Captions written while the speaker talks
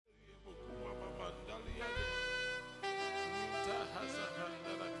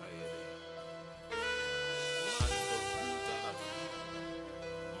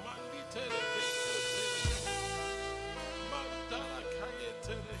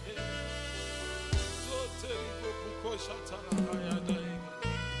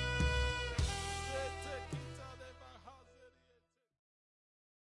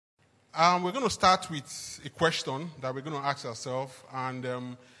We're going to start with a question that we're going to ask ourselves,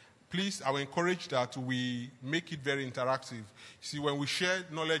 and please, I will encourage that we make it very interactive. See, when we share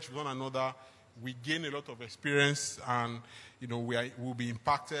knowledge with one another, we gain a lot of experience, and we'll be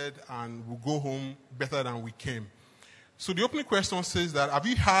impacted, and we'll go home better than we came. So the opening question says that, have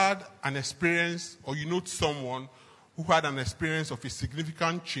you had an experience, or you know someone who had an experience of a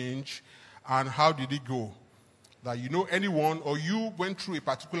significant change, and how did it go? That you know anyone, or you went through a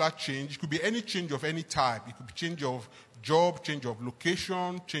particular change. It could be any change of any type. It could be change of job, change of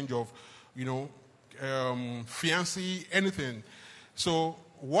location, change of, fiancé, anything. So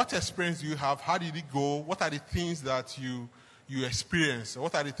what experience do you have? How did it go? What are the things that you experienced?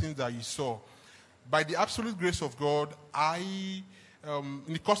 What are the things that you saw? By the absolute grace of God, in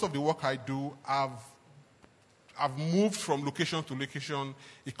the course of the work I do, I've moved from location to location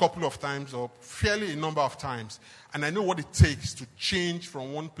a couple of times, or fairly a number of times. And I know what it takes to change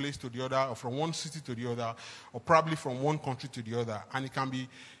from one place to the other, or from one city to the other, or probably from one country to the other. And it can be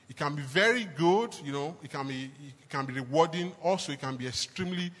very good, it can be rewarding. Also, it can be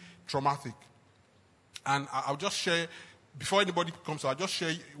extremely traumatic. And I'll just share, before anybody comes, I'll just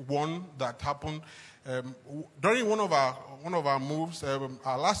share one that happened. During one of our moves,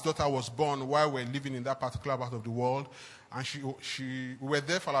 our last daughter was born while we were living in that particular part of the world, and we were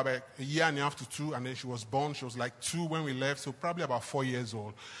there for about a year and a half to 2, and then she was born. She was like 2 when we left, so probably about 4 years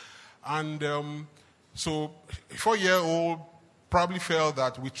old. And so a 4-year-old probably felt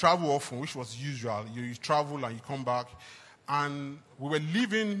that we travel often, which was usual. You travel and you come back, and we were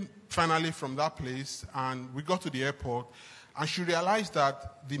leaving finally from that place, and we got to the airport, and she realized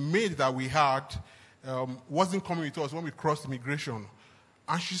that the maid that we had wasn't coming with us when we crossed immigration.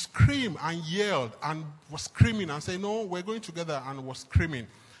 And she screamed and yelled and was screaming and saying, no, we're going together, and was screaming.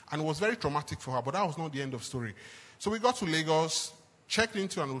 And it was very traumatic for her, but that was not the end of the story. So we got to Lagos, checked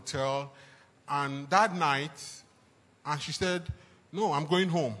into an hotel, and that night, and she said, no, I'm going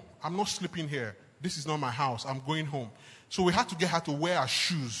home. I'm not sleeping here. This is not my house. I'm going home. So we had to get her to wear her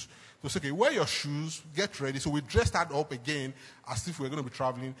shoes. So it's okay, wear your shoes, get ready. So we dressed her up again as if we were going to be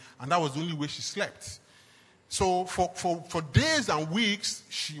traveling, and that was the only way she slept. So for days and weeks,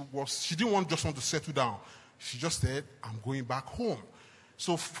 she didn't just want to settle down. She just said, I'm going back home.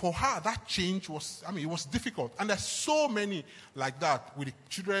 So for her, that change it was difficult. And there's so many like that with the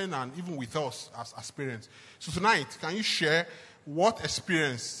children and even with us as parents. So tonight, can you share what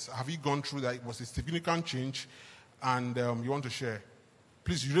experience have you gone through that was a significant change and you want to share?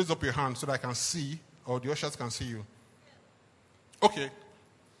 Please, you raise up your hand so that I can see, or the ushers can see you. Okay.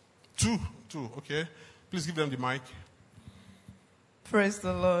 Two, okay. Please give them the mic. Praise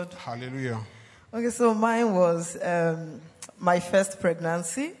the Lord. Hallelujah. Okay, so mine was my first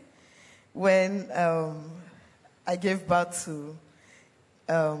pregnancy when I gave birth to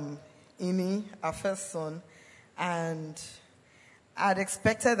Ini, our first son. And I'd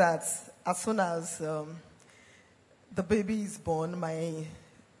expected that as soon as the baby is born, my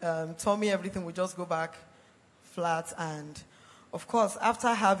tummy, everything would just go back flat. And of course, after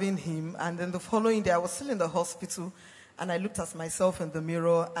having him, and then the following day, I was still in the hospital, and I looked at myself in the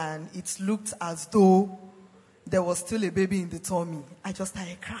mirror, and it looked as though there was still a baby in the tummy. I just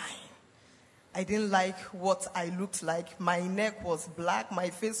started crying. I didn't like what I looked like. My neck was black, my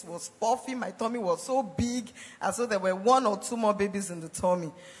face was puffy, my tummy was so big, as though there were 1 or 2 more babies in the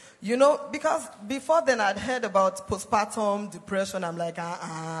tummy. Because before then I'd heard about postpartum depression. I'm like,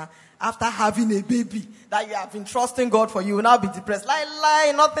 after having a baby that you have been trusting God for, you will now be depressed.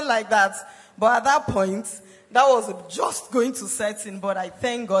 Lie, nothing like that. But at that point, that was just going to set in. But I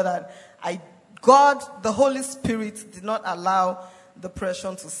thank God that God, the Holy Spirit, did not allow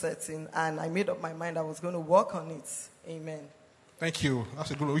depression to set in. And I made up my mind I was going to work on it. Amen. Thank you. That's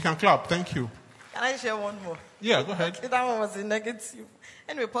a good one. We can clap. Thank you. Can I share one more? Yeah, go ahead. Okay, that one was a negative.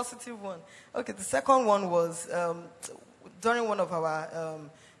 Anyway, positive one. Okay, the second one was during one of our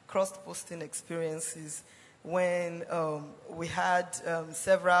cross-posting experiences when we had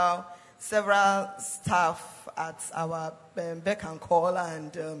several staff at our beck and call,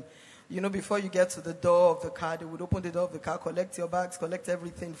 and before you get to the door of the car, they would open the door of the car, collect your bags, collect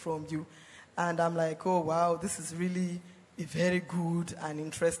everything from you. And I'm like, oh wow, this is really a very good and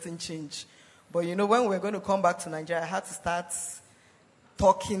interesting change. But when we're going to come back to Nigeria, I had to start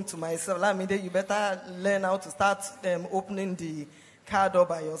talking to myself. You better learn how to start opening the car door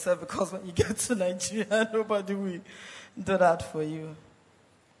by yourself, because when you get to Nigeria, nobody will do that for you.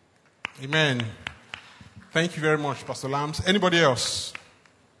 Amen. Thank you very much, Pastor Lambs. Anybody else?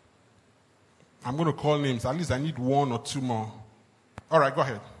 I'm going to call names. At least I need one or two more. All right, go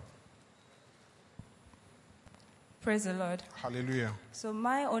ahead. Praise the Lord. Hallelujah. So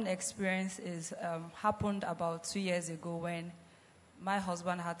my own experience is happened about 2 years ago when my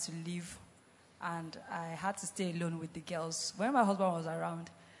husband had to leave and I had to stay alone with the girls. When my husband was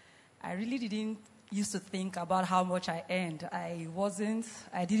around, I really didn't used to think about how much I earned. I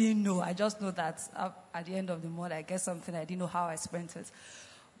didn't know. I just know that at the end of the month I get something. I didn't know how I spent it.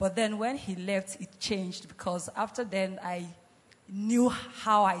 But then when he left, it changed because after then I knew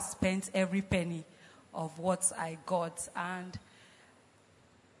how I spent every penny of what I got. And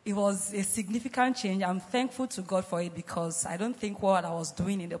it was a significant change. I'm thankful to God for it because I don't think what I was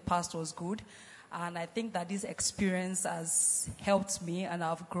doing in the past was good. And I think that this experience has helped me and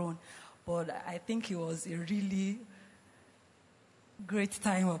I've grown. But I think it was a really great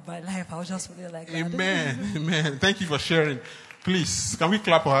time of my life. I was just really like that. Amen. Amen. Thank you for sharing. Please, can we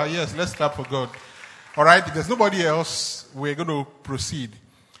clap for her? Yes, let's clap for God. All right, if there's nobody else, we're going to proceed.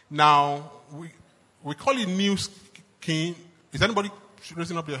 Now, we call it new skin. Is anybody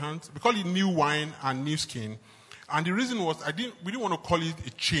raising up their hands? We call it new wine and new skin. And the reason was we didn't want to call it a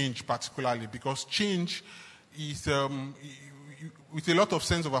change particularly because change is with a lot of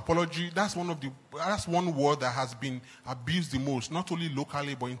sense of apology. That's one word that has been abused the most, not only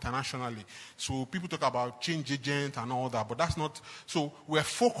locally but internationally. So people talk about change agent and all that, but that's not. So we're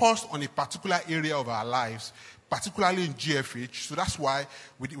focused on a particular area of our lives, particularly in GFH. So that's why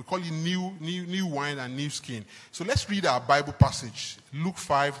we call it new wine and new skin. So let's read our Bible passage, Luke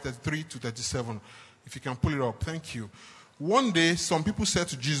 5:33-37. If you can pull it up, thank you. One day, some people said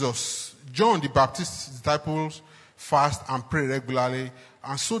to Jesus, John the Baptist's disciples fast and pray regularly,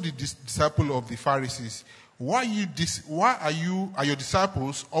 and so did this disciple of the Pharisees. Why are your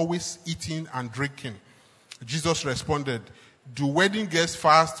disciples always eating and drinking? Jesus responded, do wedding guests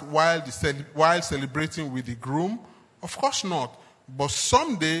fast while celebrating with the groom? Of course not. But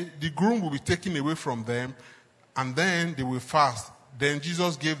someday the groom will be taken away from them, and then they will fast. Then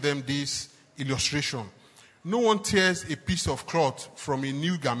Jesus gave them this illustration. No one tears a piece of cloth from a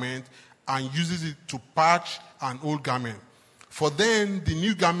new garment and uses it to patch an old garment. For then the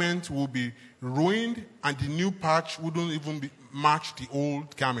new garment will be ruined and the new patch wouldn't even match the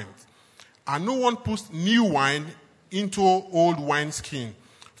old garment. And no one puts new wine into old wineskin.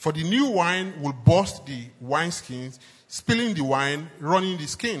 For the new wine will burst the wineskins, spilling the wine, ruining the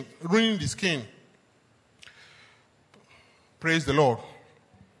skin. Praise the Lord.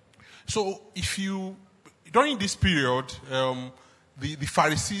 So during this period, the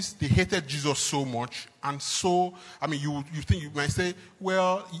Pharisees, they hated Jesus so much. And so, you might say,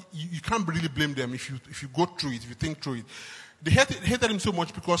 well, you can't really blame them if you go through it, if you think through it. They hated him so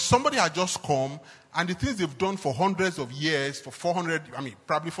much because somebody had just come and the things they've done for hundreds of years, for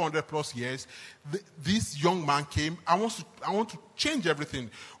probably 400 plus years, this young man came, I want to change everything,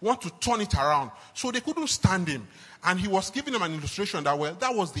 want to turn it around. So they couldn't stand him. And he was giving them an illustration that, well,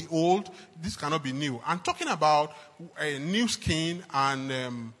 that was the old, this cannot be new. And talking about a new skin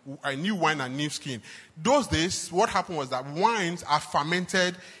and a new wine and new skin. Those days, what happened was that wines are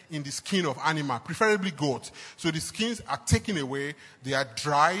fermented in the skin of animal, preferably goat. So the skins are taken away, they are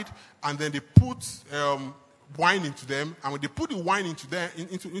dried, and then they put wine into them. And when they put the wine into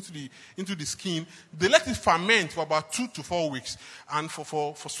the skin, they let it ferment for about 2 to 4 weeks. And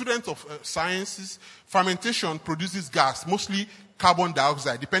for students of sciences, fermentation produces gas, mostly carbon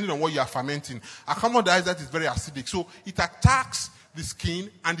dioxide, depending on what you are fermenting. And carbon dioxide is very acidic, so it attacks the skin,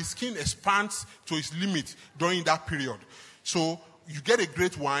 and the skin expands to its limit during that period. So you get a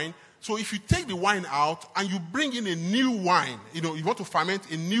great wine. So if you take the wine out and you bring in a new wine, you want to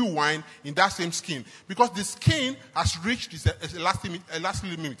ferment a new wine in that same skin, because the skin has reached its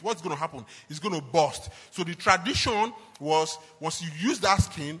elastic limit. What's going to happen? It's going to burst. So the tradition was, once you use that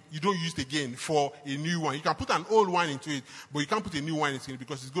skin, you don't use it again for a new wine. You can put an old wine into it, but you can't put a new wine into it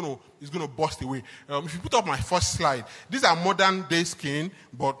because it's going to burst away. If you put up my first slide, these are modern day skin,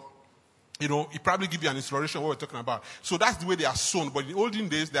 but it probably give you an inspiration of what we're talking about. So that's the way they are sewn. But in the olden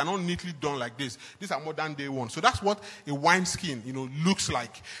days, they are not neatly done like this. These are modern day ones. So that's what a wine skin, looks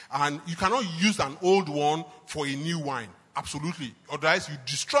like. And you cannot use an old one for a new wine. Absolutely. Otherwise, you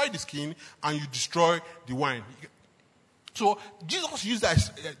destroy the skin and you destroy the wine. So Jesus used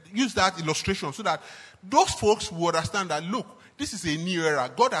that illustration so that those folks will understand that, look, this is a new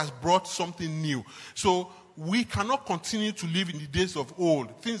era. God has brought something new. So we cannot continue to live in the days of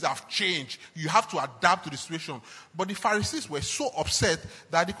old. Things have changed. You have to adapt to the situation. But the Pharisees were so upset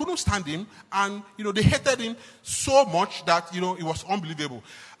that they couldn't stand him, and they hated him so much that it was unbelievable.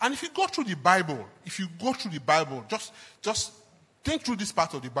 And if you go through the Bible, just think through this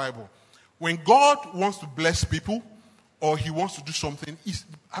part of the Bible. When God wants to bless people or he wants to do something,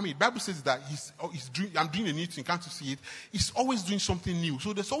 the Bible says that I'm doing a new thing, can't you see it? He's always doing something new.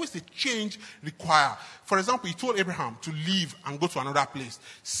 So there's always a change required. For example, he told Abraham to leave and go to another place.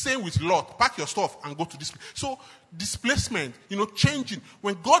 Same with Lot, pack your stuff and go to this place. So displacement, changing.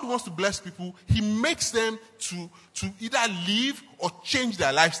 When God wants to bless people, he makes them to either leave or change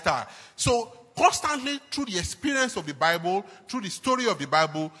their lifestyle. So constantly through the experience of the Bible, through the story of the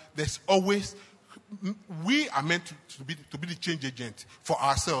Bible, there's always, we are meant to be the change agent for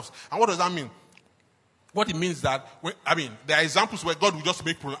ourselves. And what does that mean? What it means that, there are examples where God will just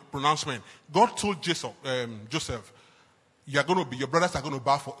make pronouncement. God told Joseph, your brothers are going to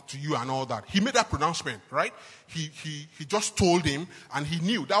bow to you and all that. He made that pronouncement, right? He just told him, and he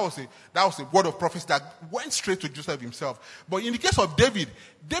knew that was a word of prophecy that went straight to Joseph himself. But in the case of David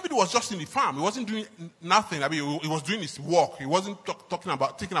was just in the farm. He wasn't doing nothing. He was doing his work. He wasn't thinking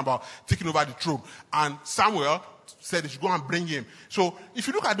about taking over the throne. And Samuel said they should go and bring him. So if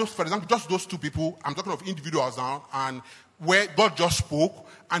you look at those, for example, just those two people, I'm talking of individuals now, and where God just spoke,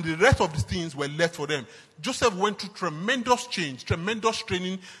 and the rest of the things were left for them. Joseph went through tremendous change, tremendous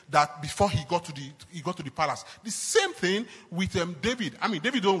training that before he got to the palace. The same thing with David.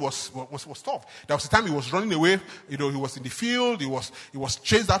 David was tough. There was a time he was running away. He was in the field. He was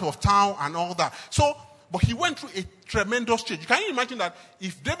chased out of town and all that. So, but he went through a tremendous change. Can you imagine that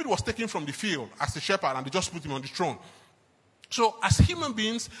if David was taken from the field as a shepherd and they just put him on the throne? So, as human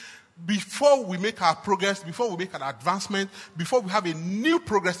beings, before we make our progress, before we make an advancement, before we have a new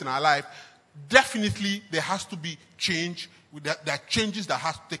progress in our life, definitely there has to be change. There are changes that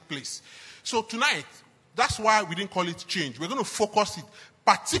have to take place. So tonight, that's why we didn't call it change. We're going to focus it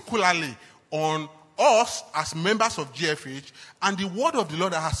particularly on us as members of GFH and the word of the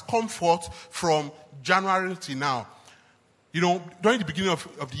Lord that has come forth from January till now. During the beginning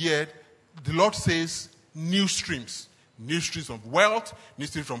of the year, the Lord says new streams. New streams of wealth, new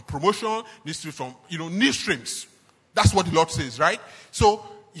streams from promotion, new streams from, new streams. That's what the Lord says, right? So,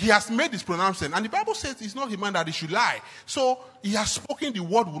 he has made this pronouncement, and the Bible says he's not a man that he should lie. So, he has spoken, the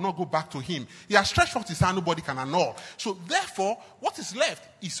word will not go back to him. He has stretched forth his hand, nobody can annul. So, therefore, what is left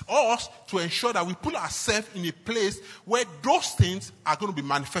is us to ensure that we put ourselves in a place where those things are going to be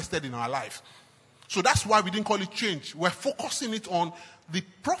manifested in our life. So, that's why we didn't call it change. We're focusing it on the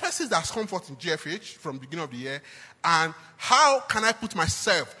prophecies that come forth in GFH from the beginning of the year, and how can I put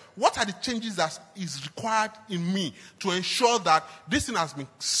myself, what are the changes that is required in me to ensure that this thing has been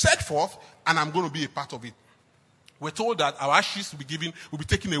set forth and I'm going to be a part of it. We're told that our ashes will be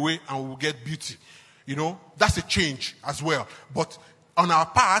taken away and we will get beauty. That's a change as well. But on our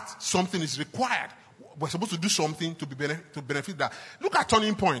part, something is required. We're supposed to do something to benefit that. Look at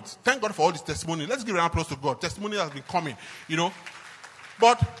Turning Point. Thank God for all this testimony. Let's give an applause to God. Testimony has been coming,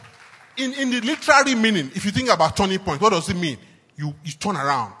 But in the literary meaning, if you think about Turning Point, what does it mean? You turn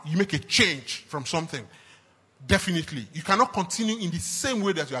around. You make a change from something. Definitely. You cannot continue in the same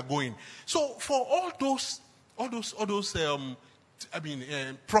way that you are going. So for all those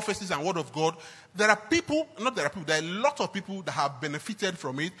prophecies and word of God, there are a lot of people that have benefited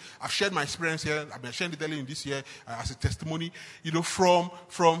from it. I've shared my experience here. I've been sharing it earlier in this year as a testimony, from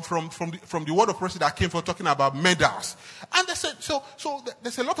the word of prophecy that came from talking about medals. And they said, so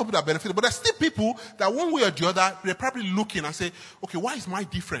there's a lot of people that benefited, but there's still people that one way or the other, they're probably looking and say, okay, why is mine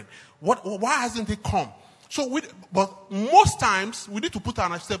different? Why hasn't it come? But most times we need to put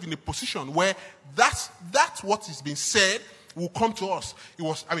ourselves in a position where that's what is being said will come to us.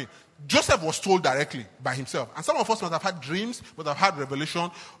 Joseph was told directly by himself. And some of us must have had dreams, must have had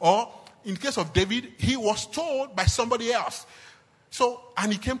revelation. Or in the case of David, he was told by somebody else.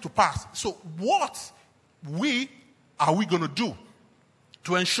 And it came to pass. So what are we going to do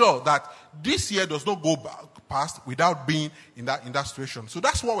to ensure that this year does not go past without being in that situation? So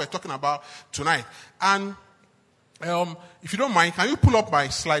that's what we're talking about tonight. And if you don't mind, can you pull up my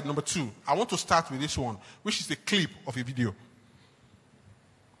slide number 2? I want to start with this one, which is a clip of a video.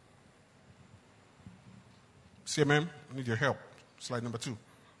 CMM, I need your help. Slide number 2.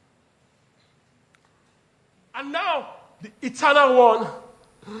 And now, the eternal one,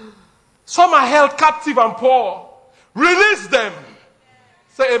 some are held captive and poor. Release them.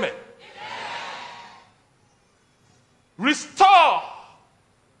 Say amen. Restore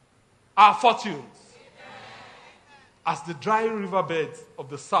our fortunes as the dry riverbeds of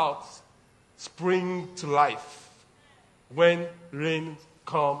the south spring to life when rain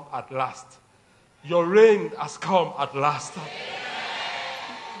come at last. Your rain has come at last.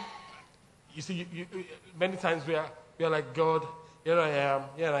 You see, many times we are like, God, here I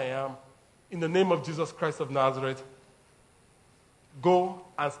am. In the name of Jesus Christ of Nazareth, go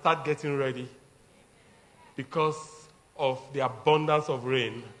and start getting ready because of the abundance of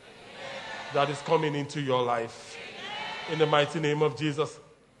rain that is coming into your life. In the mighty name of Jesus.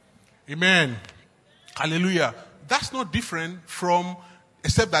 Amen. Hallelujah. That's not different from,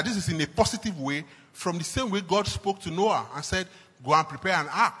 except that this is in a positive way, from the same way God spoke to Noah and said, go and prepare an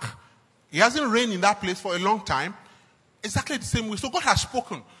ark. It hasn't rained in that place for a long time. Exactly the same way. So God has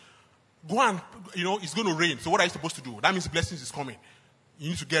spoken. Go and, it's going to rain. So what are you supposed to do? That means blessings is coming. You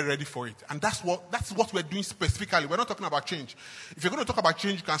need to get ready for it. And that's what we're doing specifically. We're not talking about change. If you're going to talk about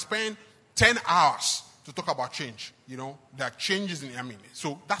change, you can spend 10 hours to talk about change. There are changes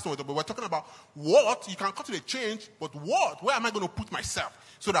so that's not what we're talking about. What? You can cut to the change, but what? Where am I going to put myself?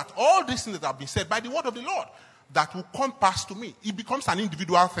 So that all these things that have been said by the word of the Lord, that will come past to me. It becomes an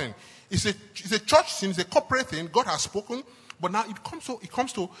individual thing. It's a church thing, it's a corporate thing. God has spoken, but now it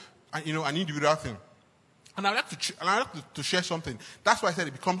comes to an individual thing. And I'd like to share something. That's why I said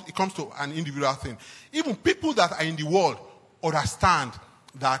it comes to an individual thing. Even people that are in the world understand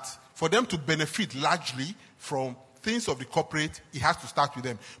that for them to benefit largely from things of the corporate, it has to start with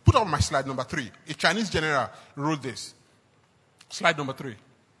them. Put up my slide number 3. A Chinese general wrote this. Slide number 3.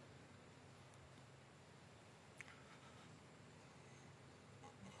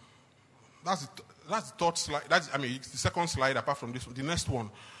 That's the third slide. It's the second slide apart from this one. The next one.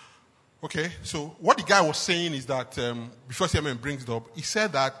 Okay, so what the guy was saying is that, before CMM brings it up, he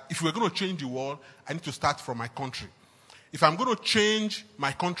said that if we're going to change the world, I need to start from my country. If I'm going to change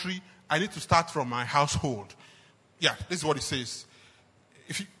my country, I need to start from my household. Yeah, this is what he says.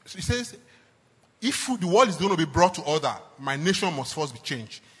 He says, if the world is going to be brought to order, my nation must first be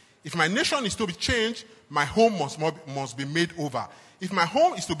changed. If my nation is to be changed, my home must be made over. If my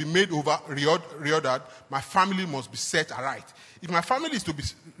home is to be made over, reordered, my family must be set aright. If my family is to be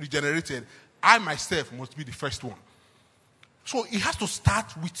regenerated, I myself must be the first one. So it has to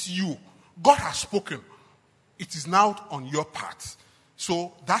start with you. God has spoken. It is now on your part.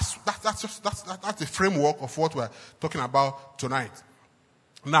 So that's the framework of what we're talking about tonight.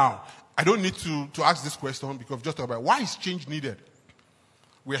 Now, I don't need to ask this question because we've just talked about why is change needed.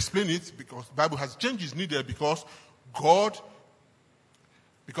 We explain it because the Bible has change is needed because God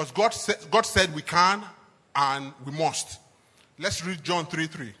said we can and we must. Let's read John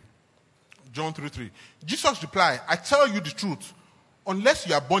 3:3. John 3:3. Jesus replied, I tell you the truth. Unless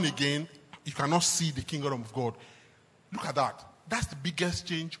you are born again, you cannot see the kingdom of God. Look at that. That's the biggest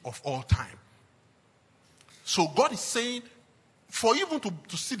change of all time. So God is saying, for even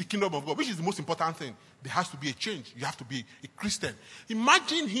to see the kingdom of God, which is the most important thing, there has to be a change. You have to be a Christian.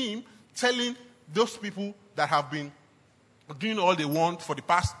 Imagine him telling those people that have been doing all they want for the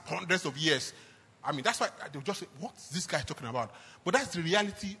past hundreds of years. That's why they'll just say, what's this guy talking about? But that's the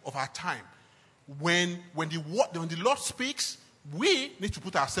reality of our time. When the Lord speaks, we need to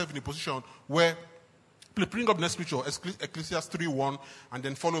put ourselves in a position where, bring up the next scripture, Ecclesiastes 3:1, and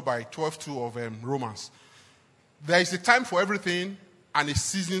then followed by 12:2 of Romans. There is a time for everything and a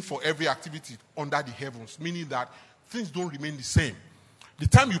season for every activity under the heavens, meaning that things don't remain the same. The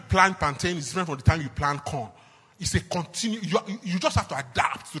time you plant plantain is different from the time you plant corn. It's a you just have to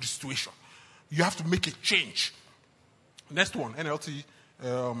adapt to the situation. You have to make a change. Next one, NLT,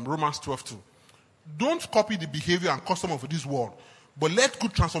 Romans 12:2. Don't copy the behavior and custom of this world, but let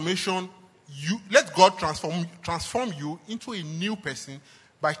God transform you into a new person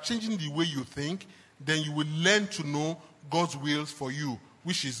by changing the way you think. Then you will learn to know God's will for you,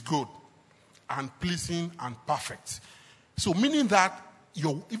 which is good and pleasing and perfect. So meaning that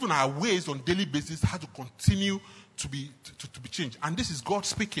even our ways on daily basis have to continue to be changed. And this is God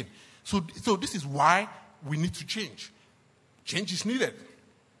speaking. So this is why we need to change. Change is needed.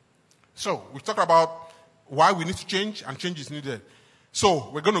 So we talked about why we need to change, and change is needed. So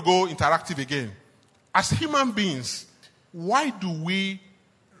we're going to go interactive again. As human beings, why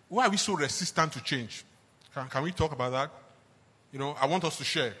are we so resistant to change? Can we talk about that? I want us to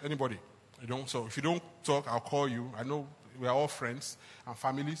share. Anybody? So if you don't talk, I'll call you. I know we are all friends and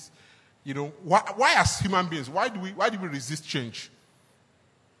families. Why as human beings, why do we resist change?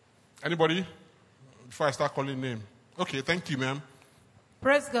 Anybody? Before I start calling name. Okay, thank you, ma'am.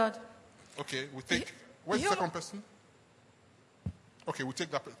 Praise God. Okay, we take. Where's the second person? Okay, we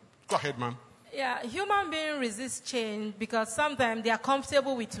take that. Go ahead, ma'am. Yeah, human beings resist change because sometimes they are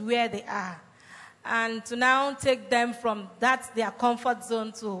comfortable with where they are. And to now take them from their comfort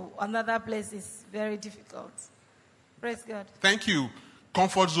zone to another place is very difficult. Praise God. Thank you.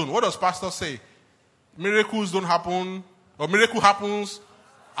 Comfort zone. What does pastor say? Miracles don't happen, or miracle happens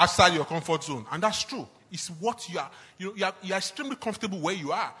outside your comfort zone. And that's true. It's what you are. You are extremely comfortable where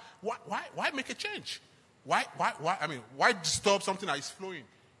you are. Why make a change? Why, why disturb something that is flowing?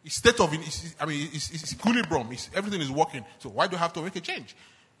 It's state of, it's equilibrium. Everything is working. So why do I have to make a change?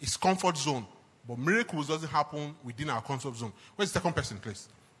 It's comfort zone. But miracles doesn't happen within our comfort zone. Where's the second person, please?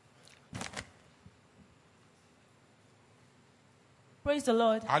 Praise the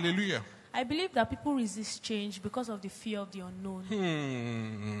Lord. Hallelujah. I believe that people resist change because of the fear of the unknown.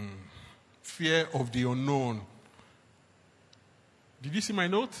 Fear of the unknown. Did you see my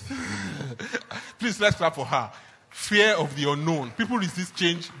note? Please, let's clap for her. Fear of the unknown. People resist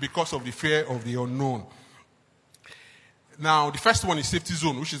change because of the fear of the unknown. Now, the first one is safety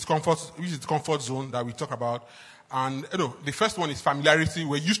zone, which is comfort zone that we talk about. And the first one is familiarity.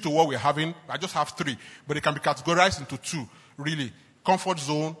 We're used to what we're having. I just have 3, but they can be categorized into 2, really. Comfort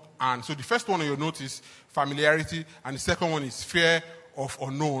zone. And so the first one on your note is familiarity, and the second one is fear of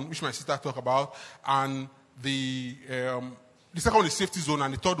unknown, which my sister talked about. And the second one is safety zone,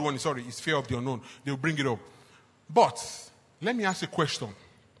 and the third one is fear of the unknown. They'll bring it up. But let me ask a question.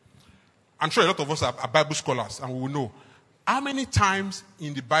 I'm sure a lot of us are Bible scholars, and we will know. How many times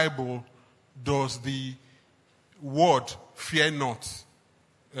in the Bible does the word fear not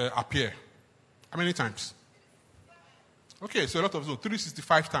appear? How many times? Okay, so a lot of those,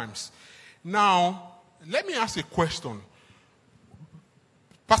 365 times. Now, let me ask a question.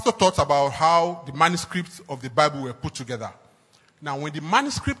 Pastor talked about how the manuscripts of the Bible were put together. Now, when the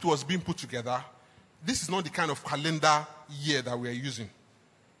manuscript was being put together, this is not the kind of calendar year that we are using.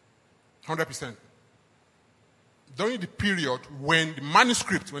 100%. During the period when the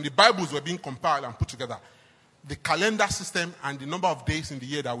manuscript, when the Bibles were being compiled and put together, the calendar system and the number of days in the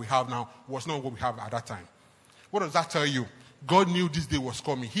year that we have now was not what we have at that time. What does that tell you? God knew this day was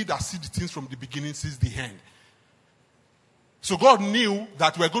coming. He that sees the things from the beginning sees the end. So God knew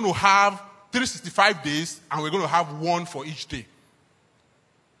that we're going to have 365 days and we're going to have one for each day.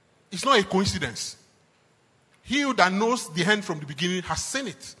 It's not a coincidence. He that knows the end from the beginning has seen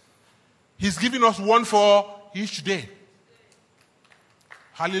it. He's giving us one for each day.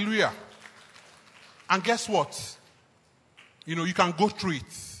 Hallelujah. And guess what? You can go through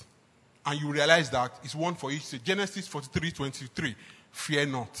it and you realize that it's one for each day. Genesis 43:23, fear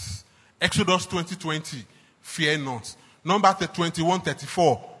not. Exodus 20:20, fear not. Numbers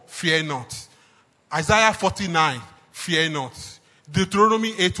 21:34, fear not. Isaiah 49, fear not.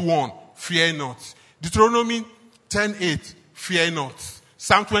 Deuteronomy 8:1, fear not. Deuteronomy 10:8, fear not.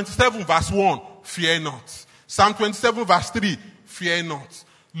 Psalm 27 verse 1, fear not. Psalm 27 verse 3, fear not.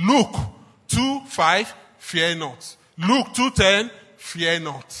 Luke 2:5, fear not. Luke 2:10, fear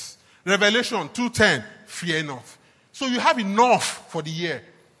not. Revelation 2:10, fear not. So you have enough for the year.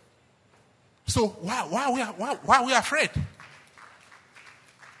 So why are we afraid? Why are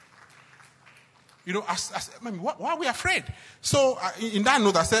we afraid? So in that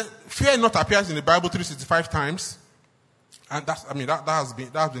note, I said, fear not appears in the Bible 365 times. And that has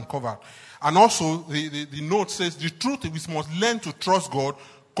been covered. And also, the note says, the truth is we must learn to trust God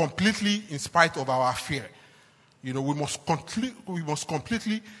completely in spite of our fear. We must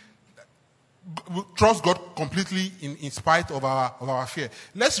completely trust God completely in spite of our fear.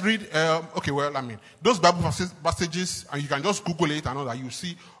 Let's read, those Bible passages, and you can just Google it and all that, you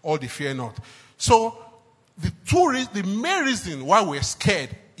see all the fear not. So, the main reason why we're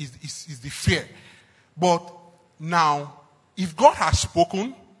scared is the fear. But now, if God has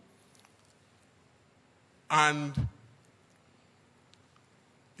spoken, and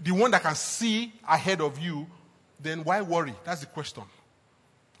the one that can see ahead of you, then why worry? That's the question.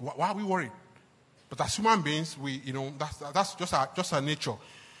 Why are we worried? But as human beings, that's just our nature.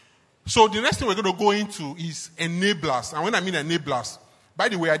 So the next thing we're going to go into is enablers. And when I mean enablers, by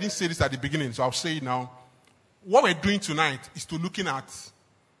the way, I didn't say this at the beginning, so I'll say it now. What we're doing tonight is to looking at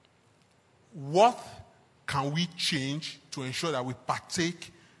what can we change to ensure that we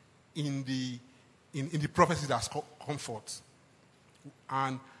partake in the prophecy that's comfort,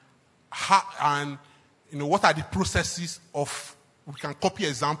 and what are the processes of, we can copy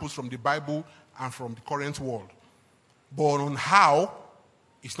examples from the Bible and from the current world, but on how,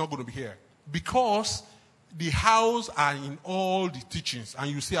 it's not going to be here, because the hows are in all the teachings, and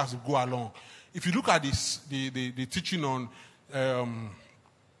you see as we go along. If you look at this, the teaching on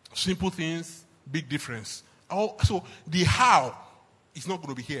simple things, big difference. So the how is not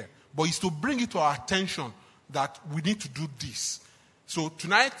going to be here, but it's to bring it to our attention that we need to do this. So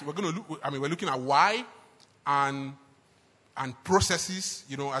tonight we're looking at why and processes,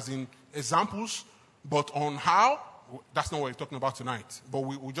 as in examples, but on how, that's not what we're talking about tonight. But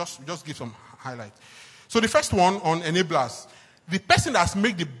we'll just give some highlights. So the first one on enablers. The person that's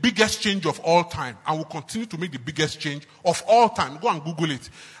made the biggest change of all time and will continue to make the biggest change of all time, go and Google it.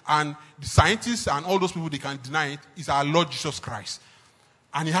 And the scientists and all those people, they can deny it, is our Lord Jesus Christ.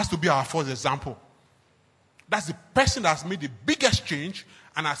 And he has to be our first example. That's the person that's made the biggest change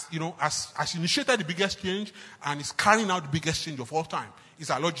and has initiated the biggest change and is carrying out the biggest change of all time. It's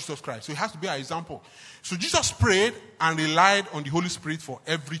our Lord Jesus Christ. So he has to be our example. So Jesus prayed and relied on the Holy Spirit for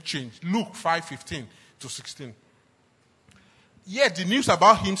every change. Luke 5:15-16. Yet the news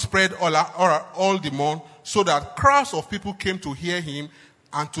about him spread all the more, so that crowds of people came to hear him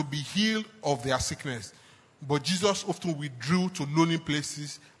and to be healed of their sickness. But Jesus often withdrew to lonely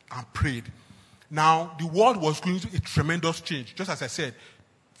places and prayed. Now, the world was going through a tremendous change. Just as I said,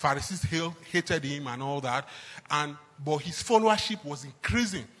 Pharisees hated him and all that. But his followership was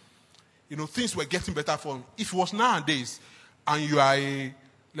increasing. Things were getting better for him. If it was nowadays, and you are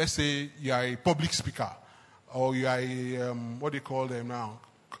let's say you are a public speaker, or you are a, what do you call them now?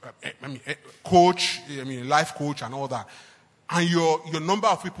 Coach, life coach and all that. And your number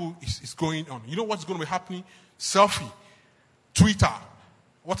of people is going on. You know what's going to be happening? Selfie, Twitter,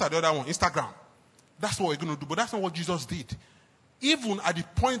 what are the other ones? Instagram. That's what we're going to do. But that's not what Jesus did. Even at the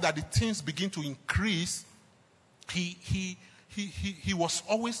point that the things begin to increase, he was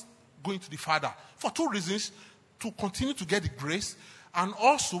always going to the Father. For two reasons: to continue to get the grace, and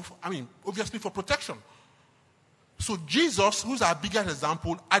also, obviously for protection. So Jesus, who's our biggest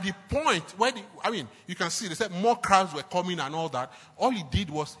example, at the point where, you can see, they said more crowds were coming and all that. All he did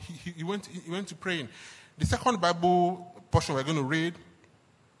was, he went to praying. The second Bible portion we're going to read,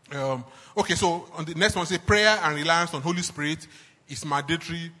 so on the next one, say prayer and reliance on Holy Spirit is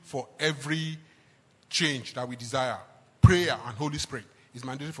mandatory for every change that we desire. Prayer and Holy Spirit is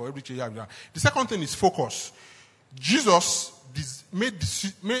mandatory for every change that we desire. The second thing is focus. Jesus made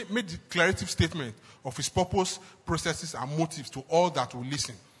the declarative statement of his purpose, processes, and motives to all that will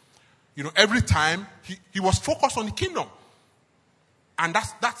listen. Every time he was focused on the kingdom. And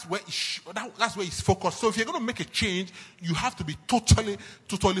that's where he's focused. So if you're going to make a change, you have to be totally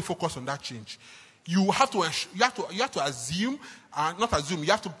focused on that change. You have to assume, not assume,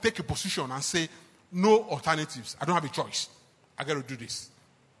 you have to take a position and say, no alternatives. I don't have a choice. I got to do this.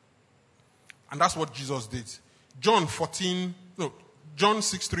 And that's what Jesus did. John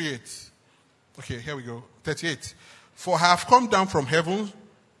 6:38. Okay, here we go. 38. For I have come down from heaven,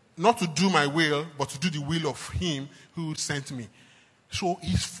 not to do my will, but to do the will of him who sent me. So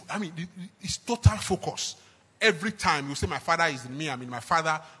it's total focus. Every time you say, my Father is in me, I'm in my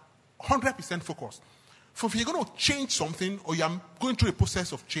Father, 100% focus. So if you're going to change something, or you're going through a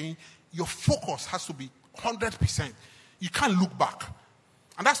process of change, your focus has to be 100%. You can't look back.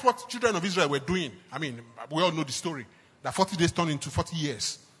 And that's what children of Israel were doing. We all know the story. That 40 days turned into 40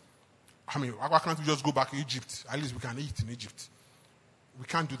 years. Why can't we just go back to Egypt? At least we can eat in Egypt. We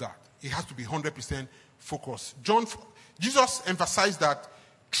can't do that. It has to be 100% focus. Jesus emphasized that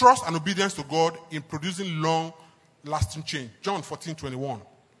trust and obedience to God in producing long-lasting change. John 14:21.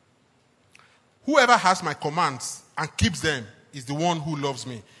 Whoever has my commands and keeps them is the one who loves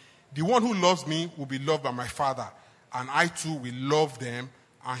me. The one who loves me will be loved by my Father, and I too will love them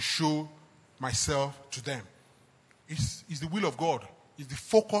and show myself to them. It's the will of God. It's the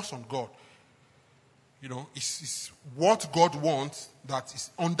focus on God. It's what God wants that is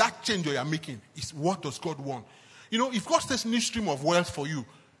on that change that you're making. It's what does God want. If God says new stream of wealth for you,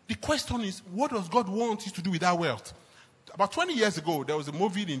 the question is, what does God want you to do with that wealth? About 20 years ago, there was a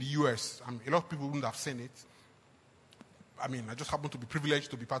movie in the US, and a lot of people wouldn't have seen it. I just happened to be privileged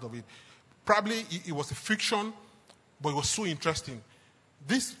to be part of it. Probably it was a fiction, but it was so interesting.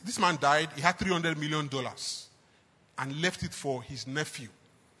 This man died. He had $300 million and left it for his nephew.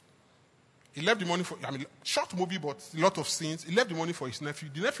 He left the money for, short movie, but a lot of scenes. He left the money for his nephew.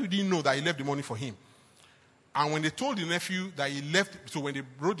 The nephew didn't know that he left the money for him. And when they told the nephew that he left, so when they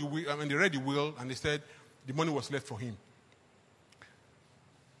wrote the will, they read the will, and they said the money was left for him.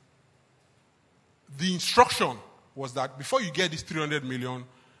 The instruction was that before you get this 300 million,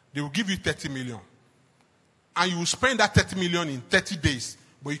 they will give you 30 million. And you will spend that 30 million in 30 days,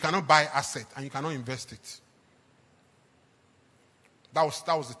 but you cannot buy asset and you cannot invest it. That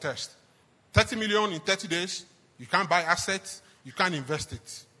was the test. 30 million in 30 days, you can't buy assets, you can't invest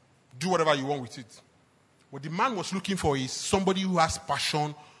it. Do whatever you want with it. What the man was looking for is somebody who has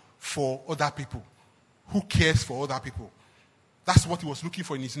passion for other people, who cares for other people. That's what he was looking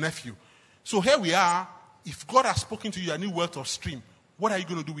for in his nephew. So here we are. If God has spoken to you a new wealth of stream, what are you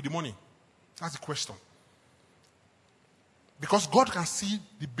going to do with the money? That's the question. Because God can see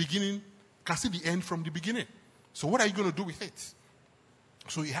the beginning, can see the end from the beginning. So what are you going to do with it?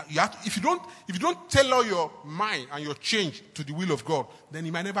 So you have to, if you don't tailor your mind and your change to the will of God, then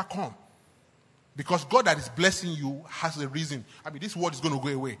it might never come. Because God that is blessing you has a reason. I mean, this word is going to go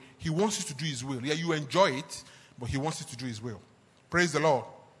away. He wants you to do his will. Yeah, you enjoy it, but he wants you to do his will. Praise the Lord.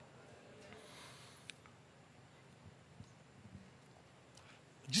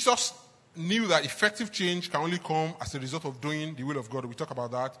 Jesus knew that effective change can only come as a result of doing the will of God. We talk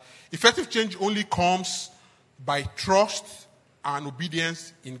about that. Effective change only comes by trust and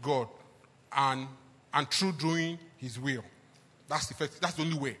obedience in God and through doing his will. That's effective. That's the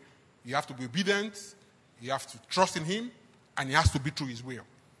only way. You have to be obedient, you have to trust in him, and it has to be through his will.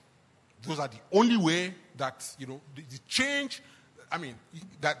 Those are the only way that, the change,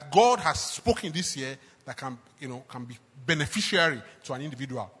 that God has spoken this year that can be beneficiary to an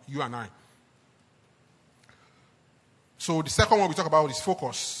individual, you and I. So the second one we talk about is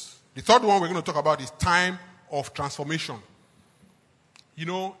focus. The third one we're going to talk about is time of transformation.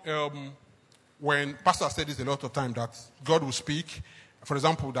 When Pastor said this a lot of time, that God will speak. For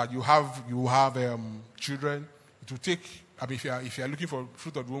example, that you have children. It will take, if you are looking for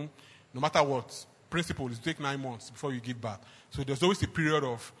fruit of the womb, no matter what, principle, it will take 9 months before you give birth. So there's always a period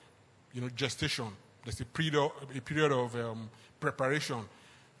of, gestation. There's a period of preparation.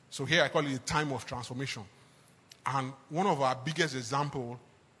 So here I call it a time of transformation. And one of our biggest examples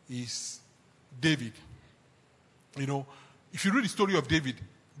is David. If you read the story of David,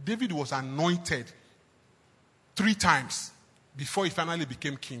 David was anointed 3 times before he finally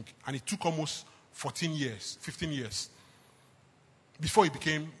became king. And it took almost 15 years before he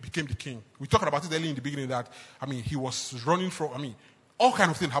became the king. We talked about it early in the beginning that, he was running from, all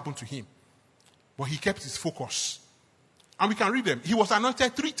kinds of things happened to him. But he kept his focus. And we can read them. He was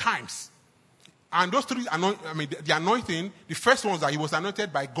anointed 3 times. And those 3, the anointing, the first one was that he was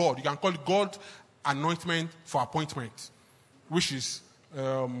anointed by God. You can call it God anointment for appointment, which is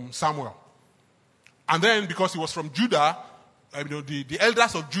Samuel. And then because he was from Judah, the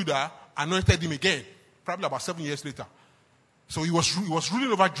elders of Judah anointed him again, probably about 7 years later. So he was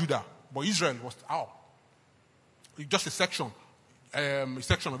ruling over Judah, but Israel was out. Just a section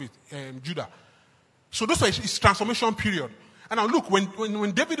of it, Judah. So this was his transformation period. And now look,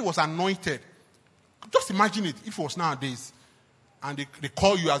 when David was anointed, just imagine it if it was nowadays, and they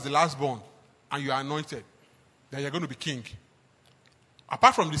call you as the lastborn, and you are anointed, then you're going to be king.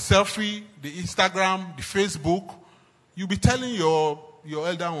 Apart from the selfie, the Instagram, the Facebook, you'll be telling your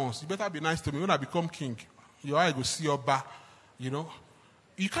elder ones, you better be nice to me when I become king. Your eye go see your bar,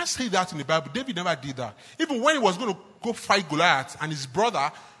 You can't say that in the Bible. David never did that. Even when he was going to go fight Goliath and his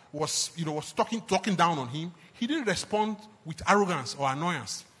brother was talking down on him, he didn't respond with arrogance or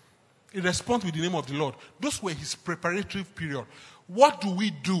annoyance. He responded with the name of the Lord. Those were his preparatory period. What do we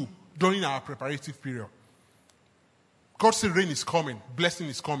do during our preparative period? God said rain is coming, blessing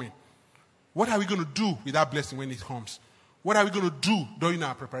is coming. What are we going to do with that blessing when it comes? What are we going to do during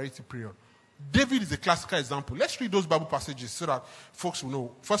our preparative period? David is a classical example. Let's read those Bible passages so that folks will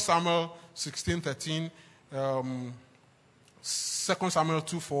know. 1 Samuel 16:13, 2 Samuel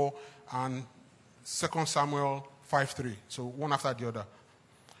 2:4, and 2 Samuel 5:3. So one after the other.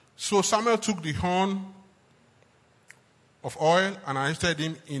 So Samuel took the horn of oil and anointed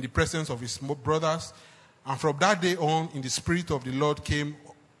him in the presence of his brothers. And from that day on, in the Spirit of the Lord came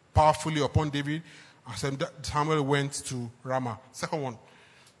powerfully upon David. And Samuel went to Ramah. Second one,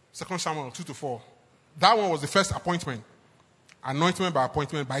 2 Samuel 2-4. That one was the first appointment. Anointment by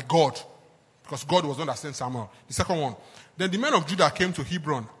appointment by God. Because God was not that sent Samuel. The second one. Then the men of Judah came to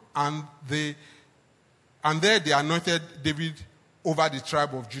Hebron. And there they anointed David over the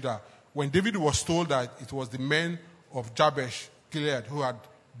tribe of Judah. When David was told that it was the men of Jabesh Gilead who had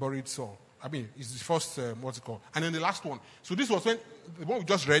buried Saul. It's the first, And then the last one. So this was when, the one we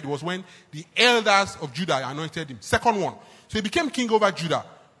just read was when the elders of Judah anointed him. Second one. So he became king over Judah.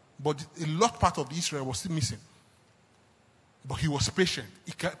 But a lot part of Israel was still missing. But he was patient.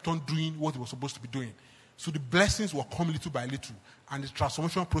 He kept on doing what he was supposed to be doing. So the blessings were coming little by little. And the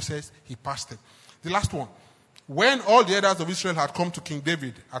transformation process, he passed it. The last one. When all the elders of Israel had come to King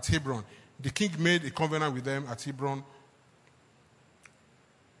David at Hebron, the king made a covenant with them at Hebron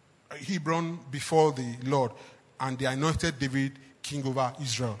before the Lord, and they anointed David king over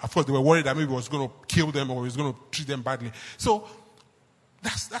Israel. Of course, they were worried that maybe he was going to kill them or he was going to treat them badly. So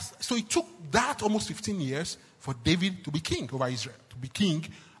so it took that almost 15 years for David to be king over Israel, to be king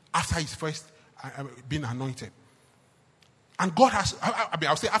after his first being anointed. And God has,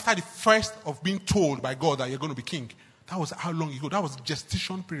 I'll say after the first of being told by God that you're going to be king. That was how long ago? That was the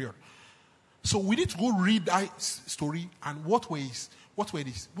gestation period. So we need to go read that story and what were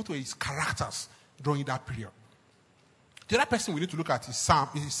his characters during that period. The other person we need to look at is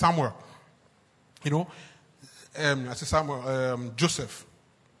Samuel. You know, I say Samuel, Joseph.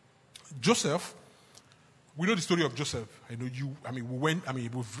 Joseph, we know the story of Joseph.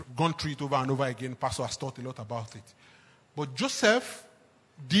 We've gone through it over and over again. Pastor has taught a lot about it. But Joseph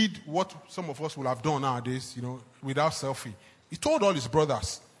did what some of us will have done nowadays, without selfie. He told all his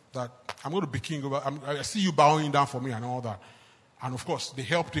brothers that I'm going to be king over, I see you bowing down for me and all that. And of course, they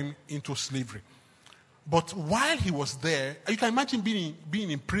helped him into slavery. But while he was there, you can imagine being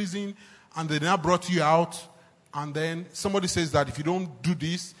in prison and they now brought you out and then somebody says that if you don't do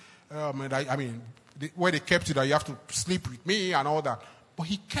this, where they kept you, that you have to sleep with me and all that. But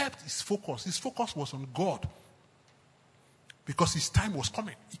he kept his focus. His focus was on God. Because his time was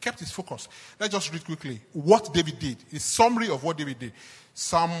coming. He kept his focus. Let's just read quickly what David did. A summary of what David did.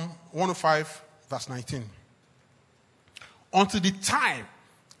 Psalm 105, verse 19. Until the time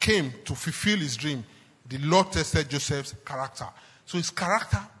came to fulfill his dream, the Lord tested Joseph's character. So his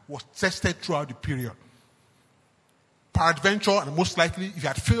character was tested throughout the period. Peradventure, and most likely, if he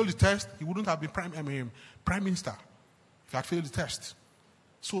had failed the test, he wouldn't have been prime minister. If he had failed the test.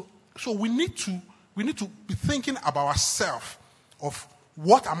 So we need to be thinking about ourselves of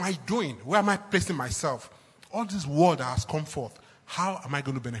what am I doing? Where am I placing myself? All this word that has come forth, how am I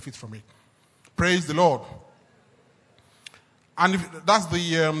going to benefit from it? Praise the Lord. And that's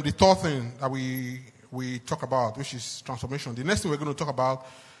the third thing that we talk about, which is transformation. The next thing we're going to talk about,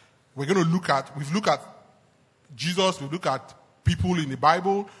 we've looked at Jesus, we've looked at people in the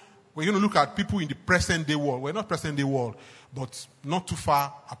Bible, we're going to look at people in the present day world. We're not present day world, but not too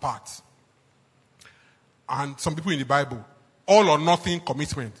far apart. And some people in the Bible, all or nothing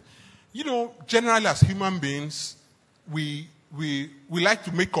commitment. Generally as human beings, we like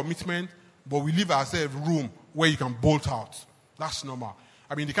to make commitment, but we leave ourselves room where you can bolt out. That's normal.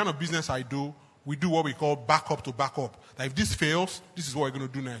 The kind of business I do, we do what we call backup to backup. That if this fails, this is what we're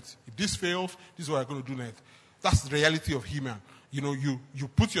going to do next. If this fails, this is what we're going to do next. That's the reality of human. You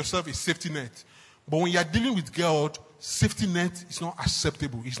put yourself a safety net. But when you're dealing with God, safety net is not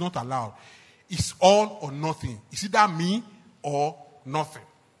acceptable. It's not allowed. It's all or nothing. It's either me or nothing.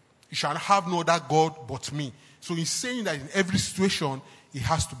 You shall have no other God but me. So he's saying that in every situation, it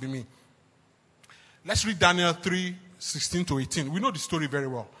has to be me. Let's read Daniel 3:16 to 18. We know the story very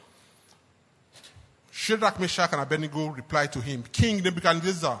well. Shadrach, Meshach, and Abednego replied to him, King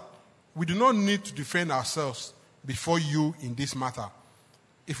Nebuchadnezzar, we do not need to defend ourselves before you in this matter.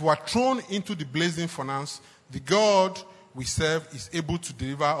 If we are thrown into the blazing furnace, the God we serve is able to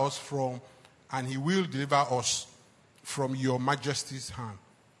deliver us from, and he will deliver us from your majesty's hand.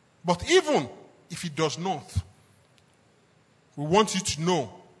 But even if he does not, we want you to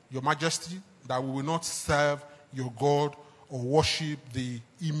know, your majesty, that we will not serve your God or worship the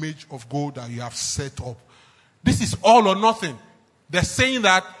image of gold that you have set up. This is all or nothing. They're saying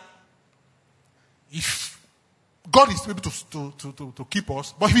that if God is able to keep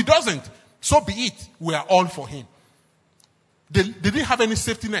us, but if he doesn't, so be it. We are all for him. They didn't have any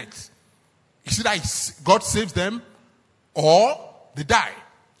safety net. You see that God saves them or they die.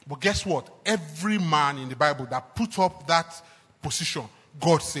 But guess what? Every man in the Bible that puts up that position,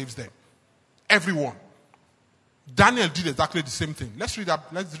 God saves them. Everyone. Daniel did exactly the same thing. Let's read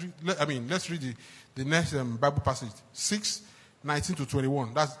that. Let's read the next Bible passage. 6:19 to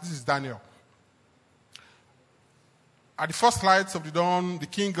 21. This is Daniel. At the first lights of the dawn, the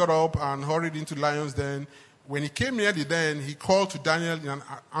king got up and hurried into the lion's den. When he came near the den, he called to Daniel in an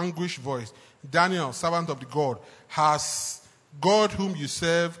anguished voice, Daniel, servant of the God, has God whom you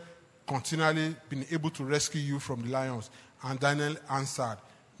serve continually been able to rescue you from the lions? And Daniel answered,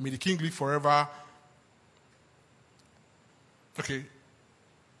 may the king live forever. Okay.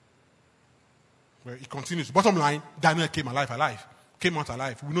 Well, it continues. Bottom line, Daniel came out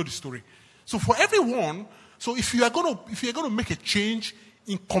alive. We know the story. So for everyone, if you're going to make a change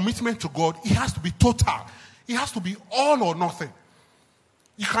in commitment to God, it has to be total. It has to be all or nothing.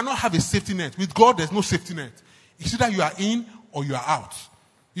 You cannot have a safety net. With God, there's no safety net. It's either you are in or you are out.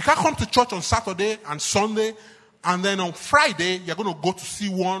 You can't come to church on Saturday and Sunday, and then on Friday, you're going to go to see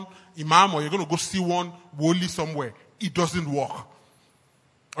one imam or you're going to go see one woli somewhere. It doesn't work.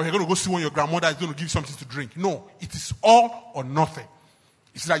 Or you're going to go see one your grandmother is going to give you something to drink. No, it is all or nothing.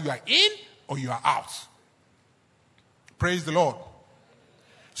 It's either you are in or you are out. Praise the Lord.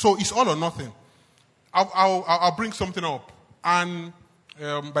 So it's all or nothing. I'll bring something up. And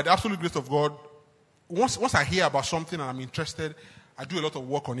by the absolute grace of God, once I hear about something and I'm interested, I do a lot of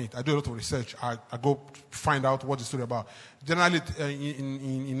work on it. I do a lot of research. I go find out what the story about. Generally,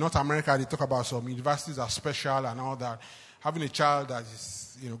 in North America, they talk about some universities are special and all that. Having a child that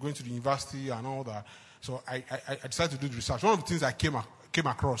is going to the university and all that. So I decided to do the research. One of the things I came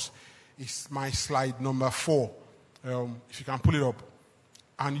across is my slide number 4. If you can pull it up.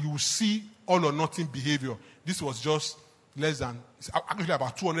 And you will see all or nothing behavior. This was just it's actually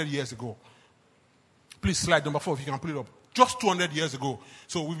about 200 years ago. Please, slide number 4, if you can pull it up. Just 200 years ago.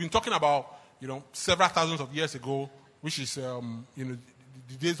 So we've been talking about, several thousands of years ago, which is, the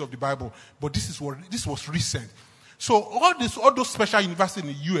days of the Bible. But this was recent. So all those special universities in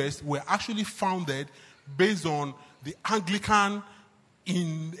the U.S. were actually founded based on the Anglican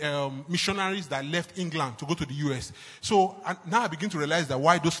missionaries that left England to go to the U.S. So now I begin to realize that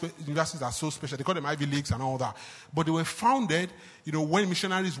why those universities are so special. They call them Ivy Leagues and all that. But they were founded, when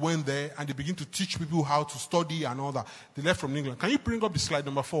missionaries went there and they begin to teach people how to study and all that. They left from England. Can you bring up the slide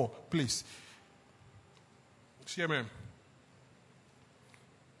number 4, please? CMM.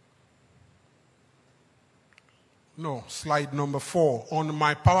 No, slide number 4 on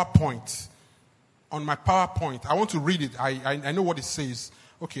my PowerPoint. On my PowerPoint, I want to read it. I know what it says.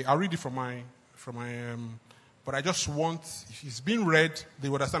 Okay, I'll read it from my but I just want, if it's been read, they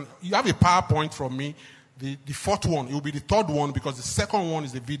will understand. You have a PowerPoint from me. The 4th one, it will be the 3rd one because the 2nd one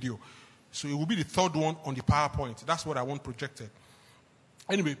is the video. So it will be the 3rd one on the PowerPoint. That's what I want projected.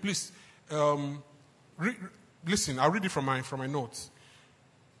 Anyway, please, listen, I'll read it from my notes.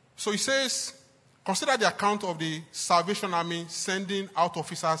 So it says, consider the account of the Salvation Army sending out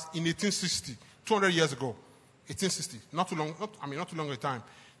officers in 1860. 200 years ago, 1860, not too long a time,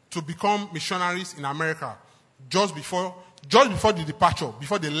 to become missionaries in America just before the departure,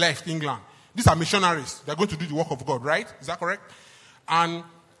 before they left England. These are missionaries. They're going to do the work of God, right? Is that correct? And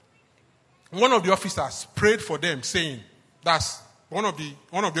one of the officers prayed for them, saying, that's one of the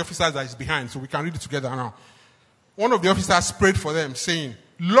officers that is behind, so we can read it together now. One of the officers prayed for them, saying,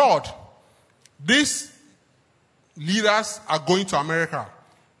 Lord, these leaders are going to America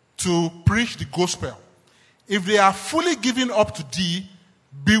to preach the gospel. If they are fully given up to thee,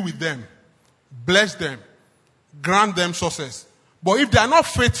 be with them, bless them, grant them success. But if they are not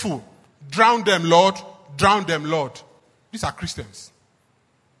faithful, drown them, Lord, drown them, Lord. These are Christians.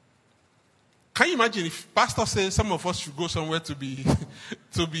 Can you imagine if pastor says some of us should go somewhere to be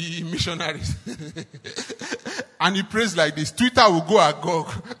missionaries? And he prays like this, Twitter will go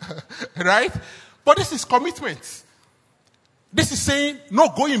agog. Right? But this is commitment. This is saying, no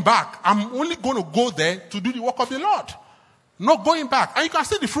going back. I'm only going to go there to do the work of the Lord. No going back. And you can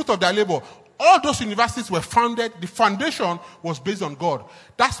see the fruit of their labor. All those universities were founded, the foundation was based on God.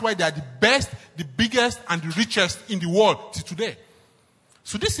 That's why they are the best, the biggest, and the richest in the world till today.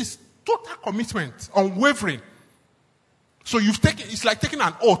 So this is total commitment, unwavering. So it's like taking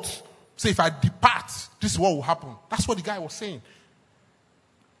an oath. Say, if I depart, this is what will happen. That's what the guy was saying.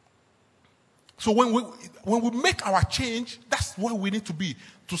 So when we make our change, that's where we need to be.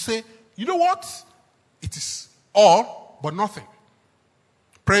 To say, you know what? It is all but nothing.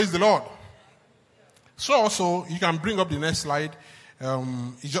 Praise the Lord. So also, you can bring up the next slide. I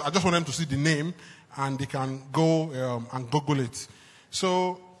just want them to see the name, and they can go and Google it.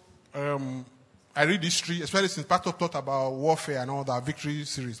 So I read history, especially since Pastor taught about warfare and all that victory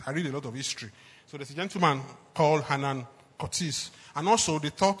series. I read a lot of history. So there's a gentleman called Hernan Cortés. And also,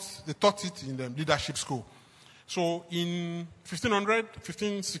 they taught it in the leadership school. So in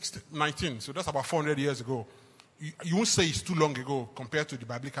 1519, so that's about 400 years ago. You won't say it's too long ago compared to the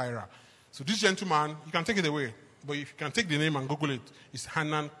biblical era. So this gentleman, you can take it away, but if you can take the name and Google it, it's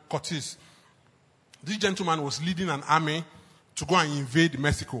Hernan Cortés. This gentleman was leading an army to go and invade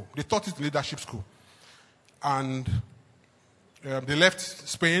Mexico. They taught it in leadership school. And they left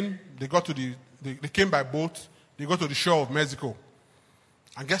Spain. They came by boat. They got to the shore of Mexico.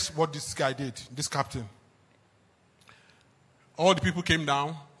 And guess what this guy did, this captain? All the people came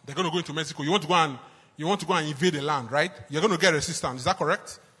down. They're going to go into Mexico. You want to go and invade the land, right? You're going to get resistance. Is that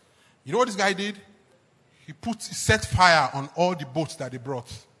correct? You know what this guy did? He set fire on all the boats that they brought.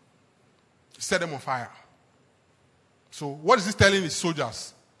 He set them on fire. So what is he telling his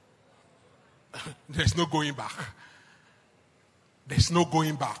soldiers? There's no going back. There's no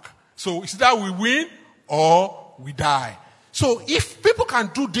going back. So it's either we win or we die. So if people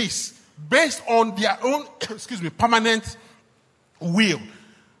can do this based on their own, permanent will,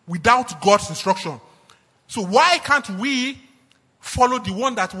 without God's instruction, so why can't we follow the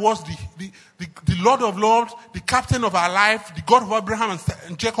one that was the Lord of Lords, the captain of our life, the God of Abraham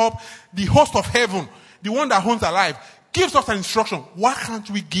and Jacob, the host of heaven, the one that owns our life, gives us an instruction. Why can't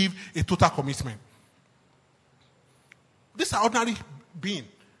we give a total commitment? These are ordinary beings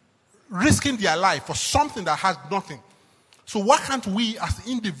risking their life for something that has nothing. So why can't we as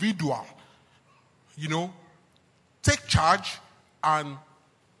individual, take charge and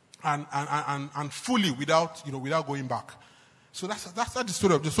and fully without going back. So that's the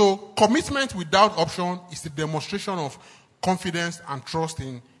story of this. So commitment without option is the demonstration of confidence and trust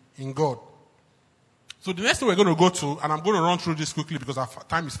in God. So the next thing we're going to go to, and I'm going to run through this quickly because our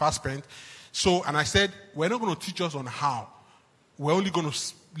time is fast spent. So, and I said, we're not going to teach us on how. We're only going to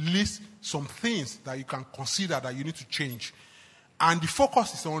list some things that you can consider that you need to change. And the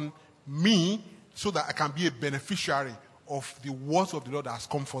focus is on me so that I can be a beneficiary of the words of the Lord that has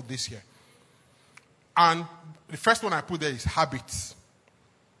come forth this year. And the first one I put there is habits.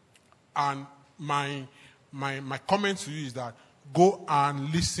 And my comment to you is that go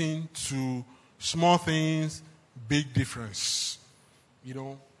and listen to small things, big difference.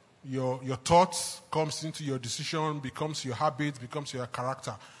 Your thoughts comes into your decision, becomes your habit, becomes your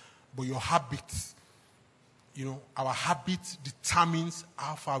character. But your habits, our habit determines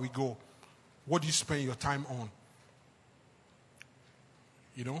how far we go. What do you spend your time on?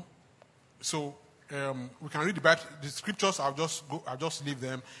 So we can read about the scriptures. I'll just leave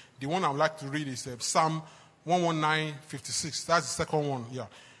them. The one I would like to read is Psalm 119:56. That's the second one. Yeah,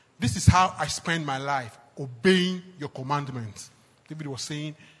 this is how I spend my life, obeying your commandments. David was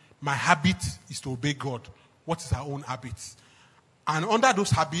saying, my habit is to obey God. What is our own habits? And under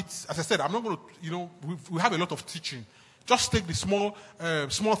those habits, as I said, I'm not going to, we have a lot of teaching. Just take the small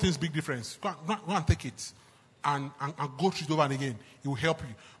things, big difference. Go and take it and go through it over and again. It will help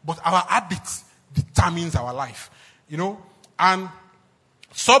you. But our habits determines our life, And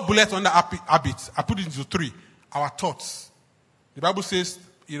sub-bullet under habits, I put it into 3. Our thoughts. The Bible says,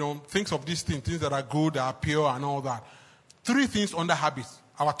 think of these things that are good, that are pure, and all that. 3 things under habits.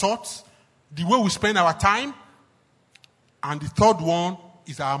 Our thoughts, the way we spend our time, and the third one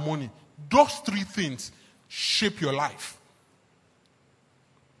is our money. Those 3 things shape your life.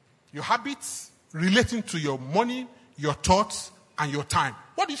 Your habits relating to your money, your thoughts, and your time.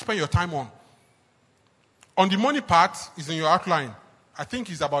 What do you spend your time on? On the money part is in your outline. I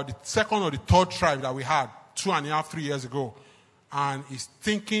think it's about the second or the third tribe that we had 2.5, 3 years ago. And it's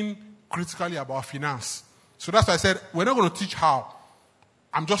thinking critically about finance. So that's why I said, we're not going to teach how.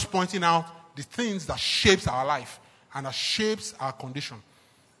 I'm just pointing out the things that shapes our life and that shapes our condition.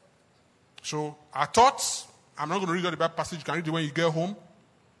 So our thoughts, I'm not going to read all the Bible passage. You can read it when you get home.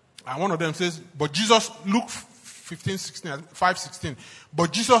 And one of them says, but Jesus, Luke 5:16.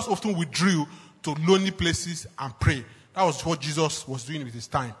 But Jesus often withdrew to lonely places and pray. That was what Jesus was doing with his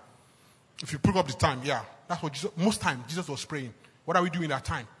time. If you pick up the time, that's what most time Jesus was praying. What are we doing at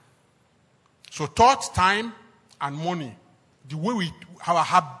time? So thoughts, time, and money. The way our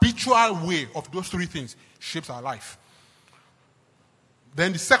habitual way of those 3 things shapes our life.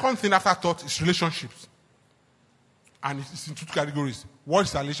 Then the second thing after thought is relationships. And it's in 2 categories. What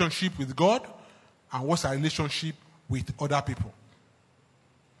is our relationship with God? And what's our relationship with other people?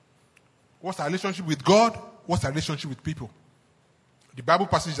 What's our relationship with God? What's our relationship with people? The Bible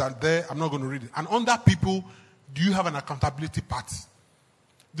passages are there. I'm not going to read it. And under people, do you have an accountability part?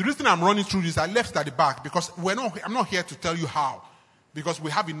 The reason I'm running through this, I left it at the back because I'm not here to tell you how. Because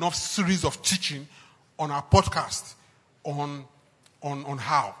we have enough series of teaching on our podcast on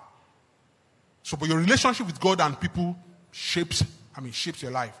how. So, but your relationship with God and people shapes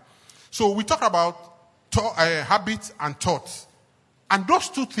your life. So we talk about habits and thoughts. And those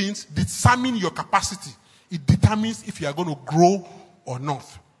 2 things determine your capacity. It determines if you are going to grow or not.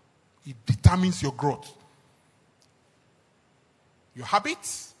 It determines your growth. Your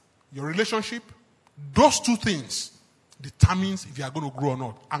habits, your relationship, those 2 things determines if you are going to grow or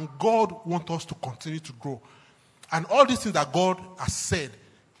not. And God wants us to continue to grow. And all these things that God has said,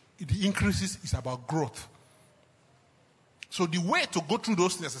 the increases is about growth. So the way to go through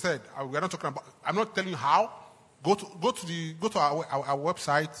those things, as I said, we're not talking about, I'm not telling you how. Go to our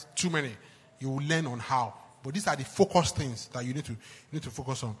website, too many. You will learn on how. But these are the focus things that you need to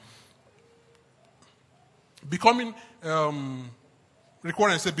focus on. Becoming,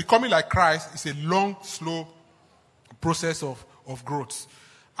 becoming like Christ is a long, slow process of growth.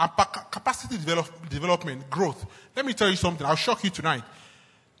 And capacity development, growth. Let me tell you something. I'll shock you tonight.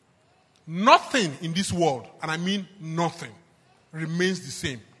 Nothing in this world, and I mean nothing, remains the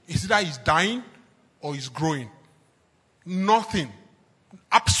same. It's either it's dying or it's growing. Nothing.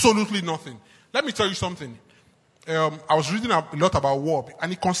 Absolutely nothing. Let me tell you something. I was reading a lot about war,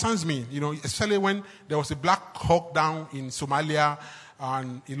 and it concerns me, especially when there was a Black Hawk down in Somalia,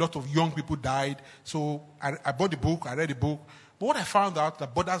 and a lot of young people died. So I bought the book, I read the book. But what I found out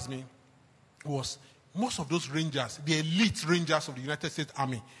that bothers me was most of those rangers, the elite rangers of the United States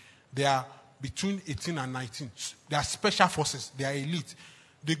Army, they are between 18 and 19. They are special forces. They are elite.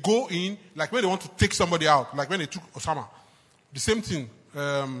 They go in, like when they want to take somebody out, like when they took Osama. The same thing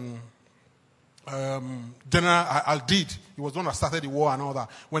General Al-Did. He was the one that started the war and all that.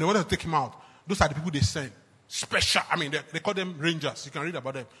 When they wanted to take him out, those are the people they send. Special. I mean, they call them Rangers. You can read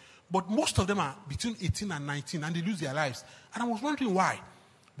about them. But most of them are between 18 and 19, and they lose their lives. And I was wondering why.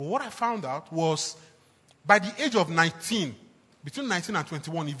 But what I found out was, by the age of 19, between 19 and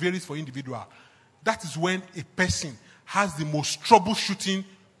 21, it varies for individual. That is when a person has the most troubleshooting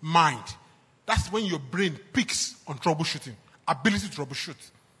mind. That's when your brain peaks on troubleshooting, ability to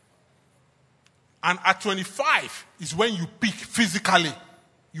troubleshoot. And at 25 is when you peak physically.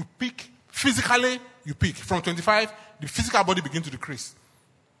 You peak physically, you peak. From 25, the physical body begins to decrease.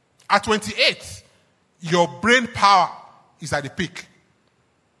 At 28, your brain power is at the peak.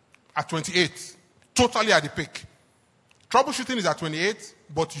 At 28, totally at the peak. Troubleshooting is at 28,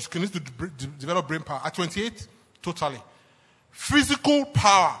 but you can need to develop brain power. At 28, totally. Physical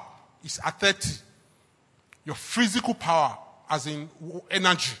power is at 30. Your physical power, as in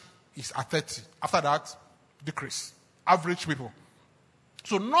energy, is at 30. After that, decrease. Average people.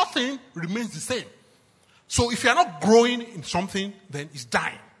 So nothing remains the same. So if you are not growing in something, then it's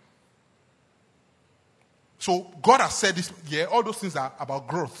dying. So God has said this, all those things are about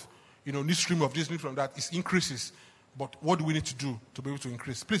growth. New stream of this, new from that, it increases. But what do we need to do to be able to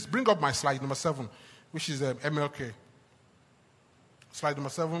increase? Please bring up my slide number 7, which is MLK. Slide number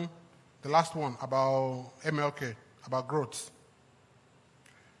 7, the last one about MLK, about growth.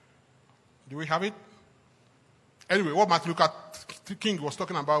 Do we have it? Anyway, what Martin Luther King was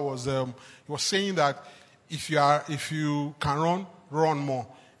talking about was he was saying that if you can run, run more.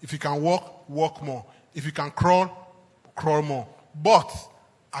 If you can walk, walk more. If you can crawl, crawl more. But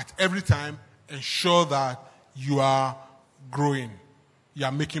at every time, ensure that you are growing. You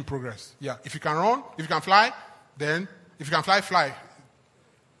are making progress. Yeah. If you can run, if you can fly, then if you can fly, fly.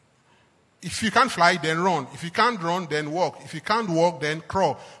 If you can't fly, then run. If you can't run, then walk. If you can't walk, then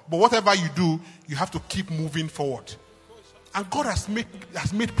crawl. But whatever you do, you have to keep moving forward. And God has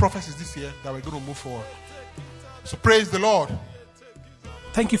made prophecies this year that we're going to move forward. So praise the Lord.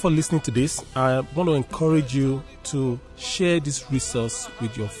 Thank you for listening to this. I want to encourage you to share this resource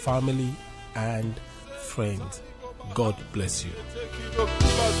with your family and friends. God bless you.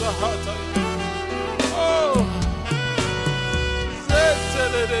 Oh.